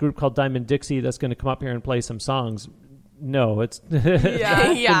got this group called Diamond Dixie that's going to come up here and play some songs. No, it's couldn't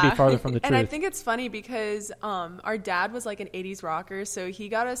be farther from the truth. And I think it's funny because our dad was like an 80s rocker, so he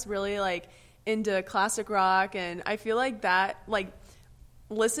got us really like into classic rock, and I feel like that, like,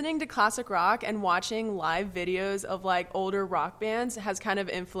 listening to classic rock and watching live videos of like older rock bands has kind of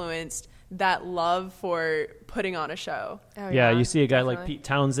influenced that love for putting on a show. You see a guy like Pete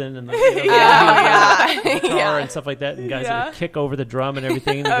Townsend and the guitar and stuff like that, and guys that kick over the drum and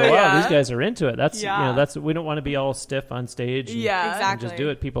everything, and go, wow, these guys are into it. That's that's, we don't want to be all stiff on stage and just do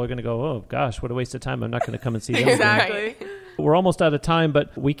it. People are going to go, oh gosh, what a waste of time. I'm not going to come and see them. Exactly. We're almost out of time,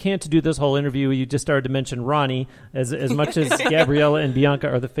 but we can't do this whole interview. You just started to mention Ronnie. As much as Gabriella and Bianca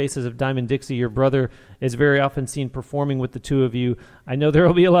are the faces of Diamond Dixie, your brother is very often seen performing with the two of you. I know there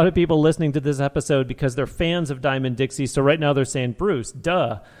will be a lot of people listening to this episode because they're fans of Diamond Dixie, so right now they're saying, Bruce,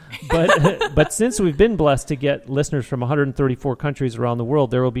 duh. But since we've been blessed to get listeners from 134 countries around the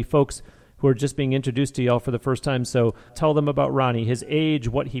world, there will be folks who are just being introduced to y'all for the first time. So tell them about Ronnie, his age,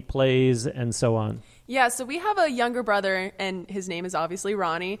 what he plays, and so on. Yeah, so we have a younger brother, and his name is obviously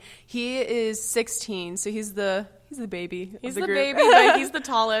Ronnie. He is 16, so he's the baby. He's of the the group. baby, but he's the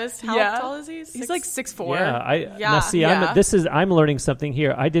tallest. How tall is he? He's like 6'4". Now see, I'm learning something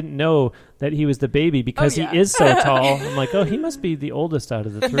here. I didn't know that he was the baby because he is so tall. I'm like, oh, he must be the oldest out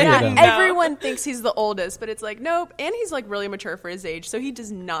of the three of them. Everyone thinks he's the oldest, but it's like, nope. And he's like really mature for his age, so he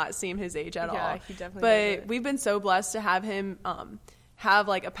does not seem his age at all. Yeah, he definitely But we've been so blessed to have him have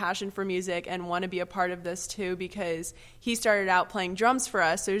like a passion for music and want to be a part of this too, because he started out playing drums for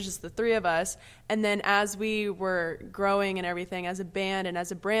us, so it was just the three of us. And then as we were growing and everything as a band and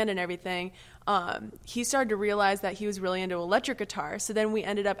as a brand and everything, he started to realize that he was really into electric guitar. So then we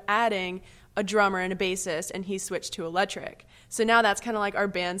ended up adding a drummer and a bassist, and he switched to electric. So now that's kind of like our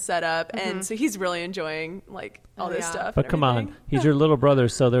band setup, and so he's really enjoying like all this stuff. But come on, he's your little brother,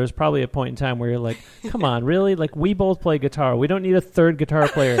 so there's probably a point in time where you're like, come on, really? Like, we both play guitar. We don't need a third guitar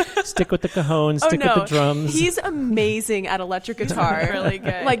player. Stick with the cajon, stick with the drums. He's amazing at electric guitar. Really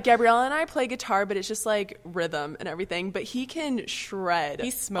good. Like, Gabriella and I play guitar, but it's just like rhythm and everything. But he can shred.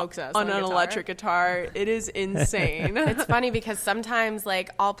 He smokes us on an electric guitar. It is insane. It's funny because sometimes, like,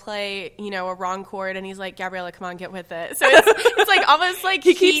 I'll play, a wrong chord, and he's like, Gabriella, come on, get with it. So it's like almost like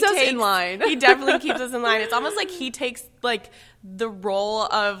he keeps us in line. He definitely keeps us in line. It's almost like he takes like the role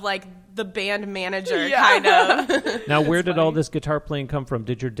of like the band manager, kind of. Now, where did all this guitar playing come from?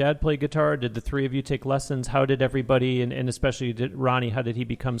 Did your dad play guitar? Did the three of you take lessons? How did everybody, and especially Ronnie, how did he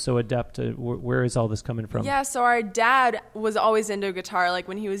become so adept? Where is all this coming from? Yeah, so our dad was always into guitar. Like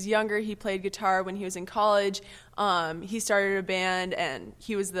when he was younger, he played guitar. When he was in college, he started a band, and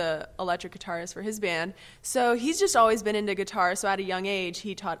he was the electric guitarist for his band. So he's just always been into guitar. So at a young age,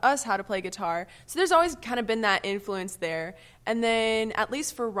 he taught us how to play guitar. So there's always kind of been that influence there. And then, at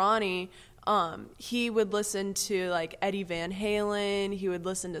least for Ronnie, he would listen to like Eddie Van Halen, he would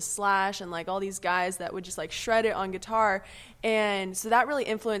listen to Slash and like all these guys that would just like shred it on guitar. And so that really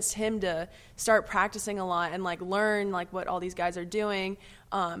influenced him to start practicing a lot and like learn like what all these guys are doing.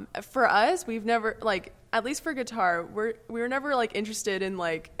 For us, we've never like, at least for guitar, we were never like interested in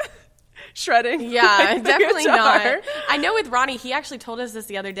like shredding. Yeah, like, definitely not. I know with Ronnie, he actually told us this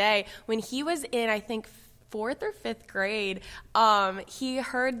the other day when he was in, I think, 4th or 5th grade. He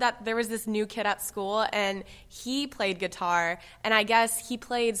heard that there was this new kid at school and he played guitar, and I guess he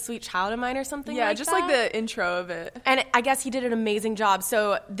played Sweet Child of Mine or something like that. Yeah, just like the intro of it. And I guess he did an amazing job.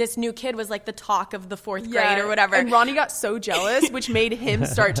 So this new kid was like the talk of the 4th grade or whatever. And Ronnie got so jealous, which made him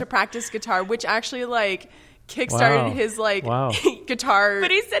start to practice guitar, which actually like kickstarted his like guitar.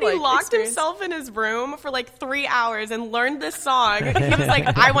 But he said he locked himself in his room for like 3 hours and learned this song. He was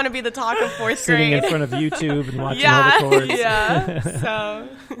like, I want to be the talk of 4th grade. Sitting in front of YouTube and watching all the chords. Yeah.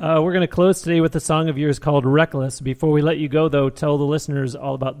 So we're going to close today with a song of yours called Reckless. Before we let you go, though, tell the listeners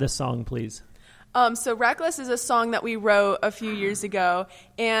all about this song, please. So Reckless is a song that we wrote a few years ago,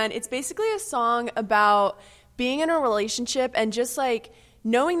 and it's basically a song about being in a relationship and just like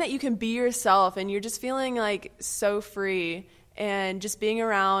knowing that you can be yourself and you're just feeling like so free, and just being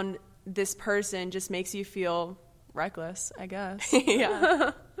around this person just makes you feel reckless, I guess.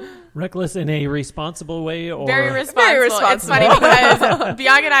 Yeah. Reckless in a responsible way? Or Very responsible. It's funny because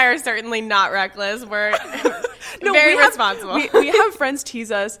Bianca and I are certainly not reckless. We're very responsible. We have friends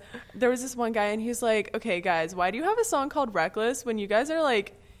tease us. There was this one guy and he's like, okay, guys, why do you have a song called Reckless when you guys are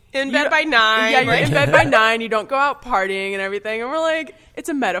like in bed by 9? Yeah, you're in bed by 9. You don't go out partying and everything. And we're like, it's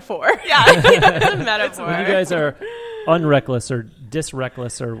a metaphor. Yeah, it's a metaphor. When you guys are unreckless or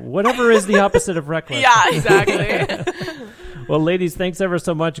disreckless or whatever is the opposite of reckless. Yeah, exactly. Well, ladies, thanks ever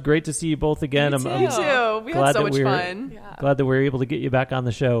so much. Great to see you both again. Me too. We had so much fun. Glad that we were able to get you back on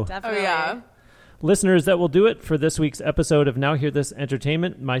the show. Definitely. Oh, yeah. Listeners, that will do it for this week's episode of Now Hear This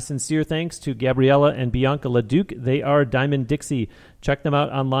Entertainment. My sincere thanks to Gabriella and Bianca LeDuc. They are Diamond Dixie. Check them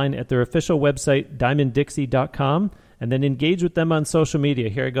out online at their official website, diamonddixie.com, and then engage with them on social media.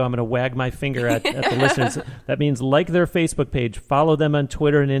 Here I go. I'm going to wag my finger at the listeners. That means like their Facebook page, follow them on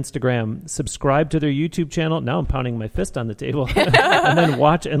Twitter and Instagram, subscribe to their YouTube channel. Now I'm pounding my fist on the table. And then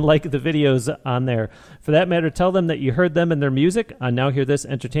watch and like the videos on there. For that matter, tell them that you heard them and their music on Now Hear This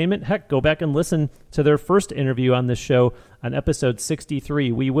Entertainment. Heck, go back and listen to their first interview on this show on episode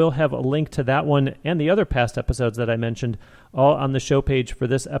 63. We will have a link to that one and the other past episodes that I mentioned all on the show page for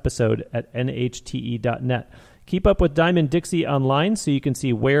this episode at nhte.net. Keep up with Diamond Dixie online so you can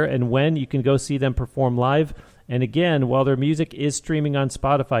see where and when you can go see them perform live. And again, while their music is streaming on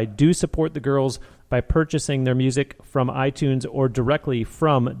Spotify, do support the girls by purchasing their music from iTunes or directly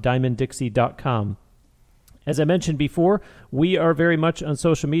from diamonddixie.com. As I mentioned before, we are very much on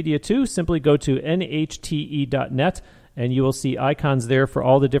social media too. Simply go to nhte.net and you will see icons there for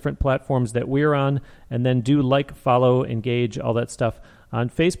all the different platforms that we're on. And then do like, follow, engage, all that stuff on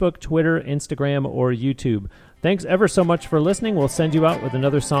Facebook, Twitter, Instagram, or YouTube. Thanks ever so much for listening. We'll send you out with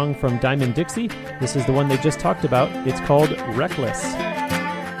another song from Diamond Dixie. This is the one they just talked about. It's called Reckless.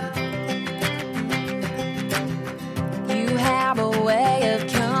 You have a way of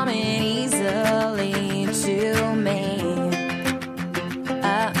coming easily to me.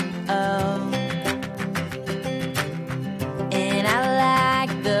 And I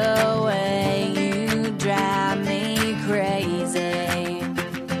like the way you drive me crazy.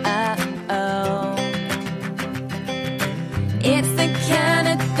 It's the kind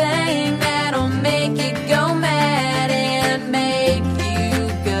of thing that'll make you go mad and make you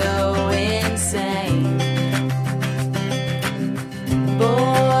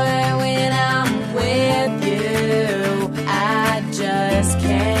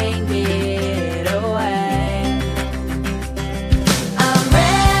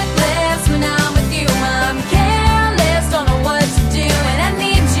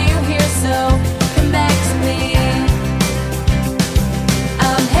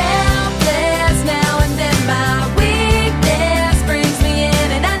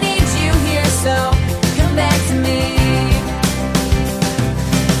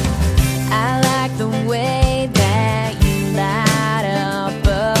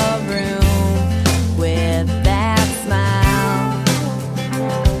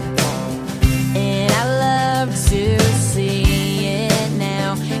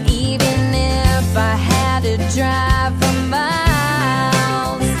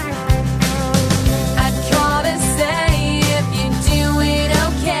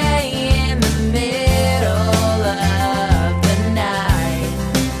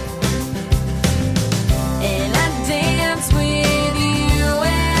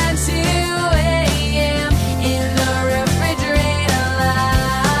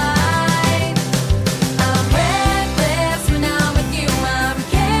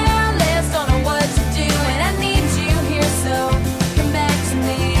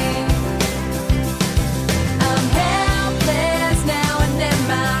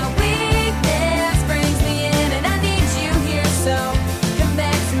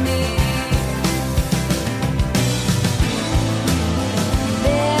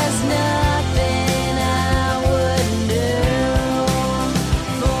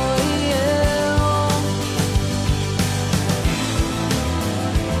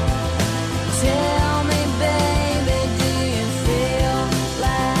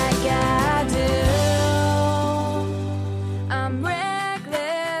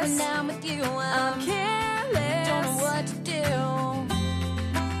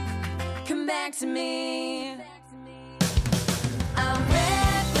back to me.